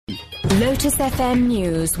Lotus FM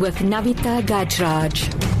News with NAVITHA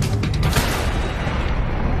GAJRAJ.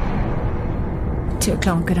 2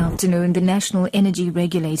 o'clock, good afternoon. The National Energy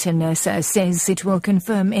Regulator, Nersa, says it will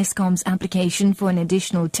confirm Eskom's application for an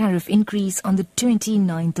additional tariff increase on the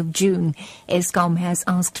 29th of June. Eskom has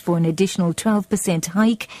asked for an additional 12%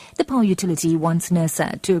 hike. The power utility wants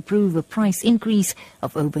Nersa to approve a price increase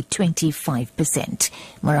of over 25%.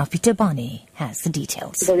 Marafi Tabani has the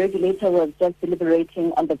details. The regulator was just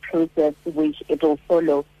deliberating on the process which it will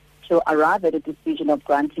follow to arrive at a decision of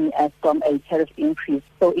granting Eskom a tariff increase.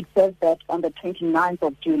 So it says that on the 29th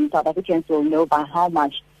of June, South Africans will know by how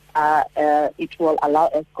much it will allow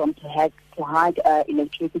Eskom to hike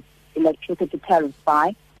electricity tariffs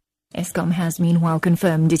by. Eskom has meanwhile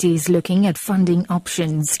confirmed it is looking at funding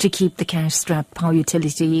options to keep the cash-strapped power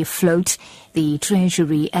utility afloat. The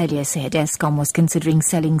Treasury earlier said Eskom was considering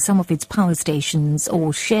selling some of its power stations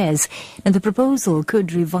or shares, and the proposal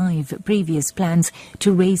could revive previous plans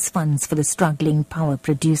to raise funds for the struggling power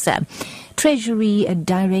producer. Treasury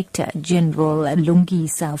Director General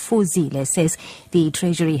Lungisa Fozile says the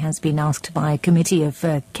Treasury has been asked by a committee of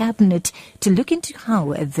Cabinet to look into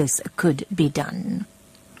how this could be done.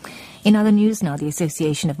 In other news now, the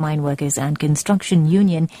Association of Mineworkers and Construction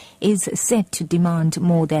Union is set to demand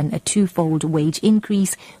more than a twofold wage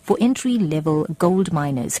increase for entry-level gold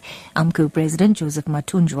miners. AMCU President Joseph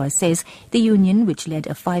Matunjwa says the union, which led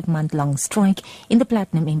a 5-month-long strike in the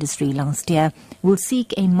platinum industry last year, will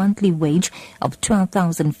seek a monthly wage of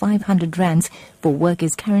 12,500 rands for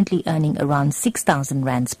workers currently earning around 6,000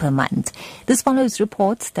 rands per month. This follows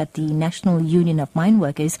reports that the National Union of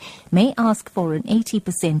Mineworkers may ask for an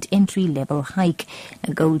 80% entry-level hike.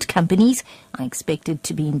 Gold companies are expected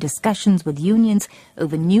to be in discussions with unions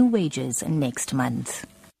over new wages next month.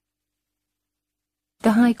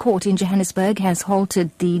 The High Court in Johannesburg has halted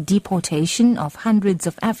the deportation of hundreds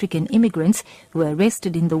of African immigrants who were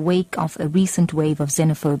arrested in the wake of a recent wave of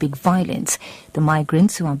xenophobic violence. The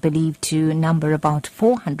migrants, who are believed to number about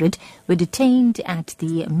 400, were detained at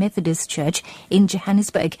the Methodist Church in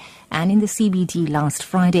Johannesburg and in the CBD last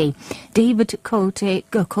Friday. David Cote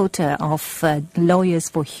of Lawyers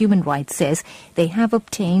for Human Rights says they have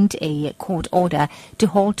obtained a court order to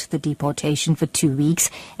halt the deportation for 2 weeks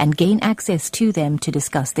and gain access to them to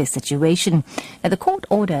discuss their situation. Now, the court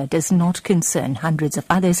order does not concern hundreds of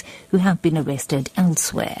others who have been arrested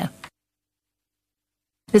elsewhere.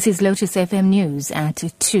 This is Lotus FM News at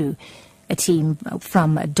 2. A team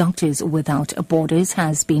from Doctors Without Borders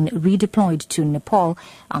has been redeployed to Nepal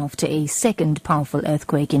after a second powerful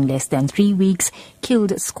earthquake in less than 3 weeks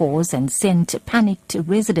killed scores and sent panicked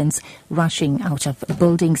residents rushing out of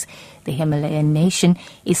buildings. The Himalayan nation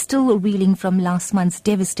is still reeling from last month's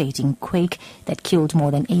devastating quake that killed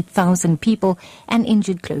more than 8,000 people and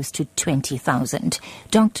injured close to 20,000.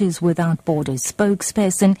 Doctors Without Borders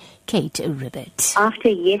spokesperson Kate Ribbett. After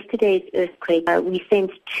yesterday's earthquake, we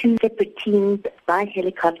sent 2 separate teams by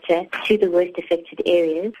helicopter to the worst affected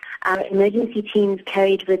areas. Our emergency teams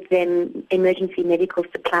carried with them emergency medical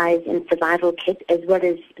supplies and survival kits, as well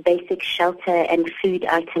as basic shelter and food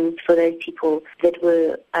items for those people that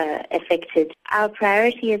were affected. Our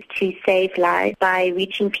priority is to save lives by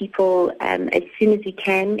reaching people as soon as we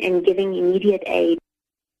can and giving immediate aid.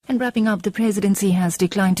 And wrapping up, the Presidency has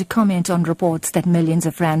declined to comment on reports that millions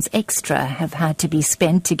of rands extra have had to be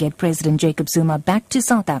spent to get President Jacob Zuma back to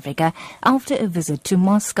South Africa after a visit to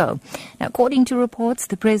Moscow. Now, according to reports,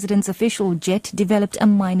 the President's official jet developed a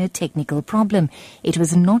minor technical problem. It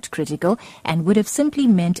was not critical and would have simply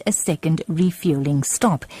meant a second refueling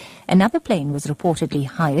stop. Another plane was reportedly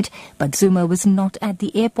hired, but Zuma was not at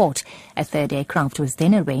the airport. A third aircraft was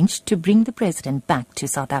then arranged to bring the President back to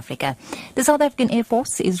South Africa. The South African Air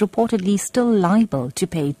Force is reportedly still liable to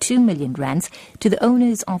pay 2 million rands to the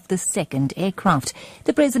owners of the second aircraft.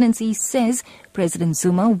 The Presidency says President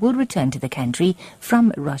Zuma will return to the country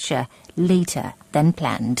from Russia later than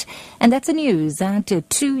planned. And that's the news at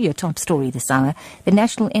 2, your top story this hour. The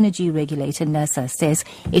National Energy Regulator, Nersa, says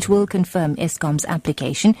it will confirm Eskom's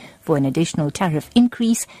application for an additional tariff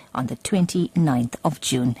increase on the 29th of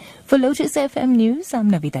June. For Lotus FM News,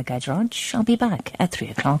 I'm NAVITHA GAJRAJ. I'll be back at 3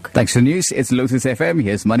 o'clock. Thanks for the news. It's Lotus FM.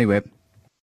 Here's Mineworkers.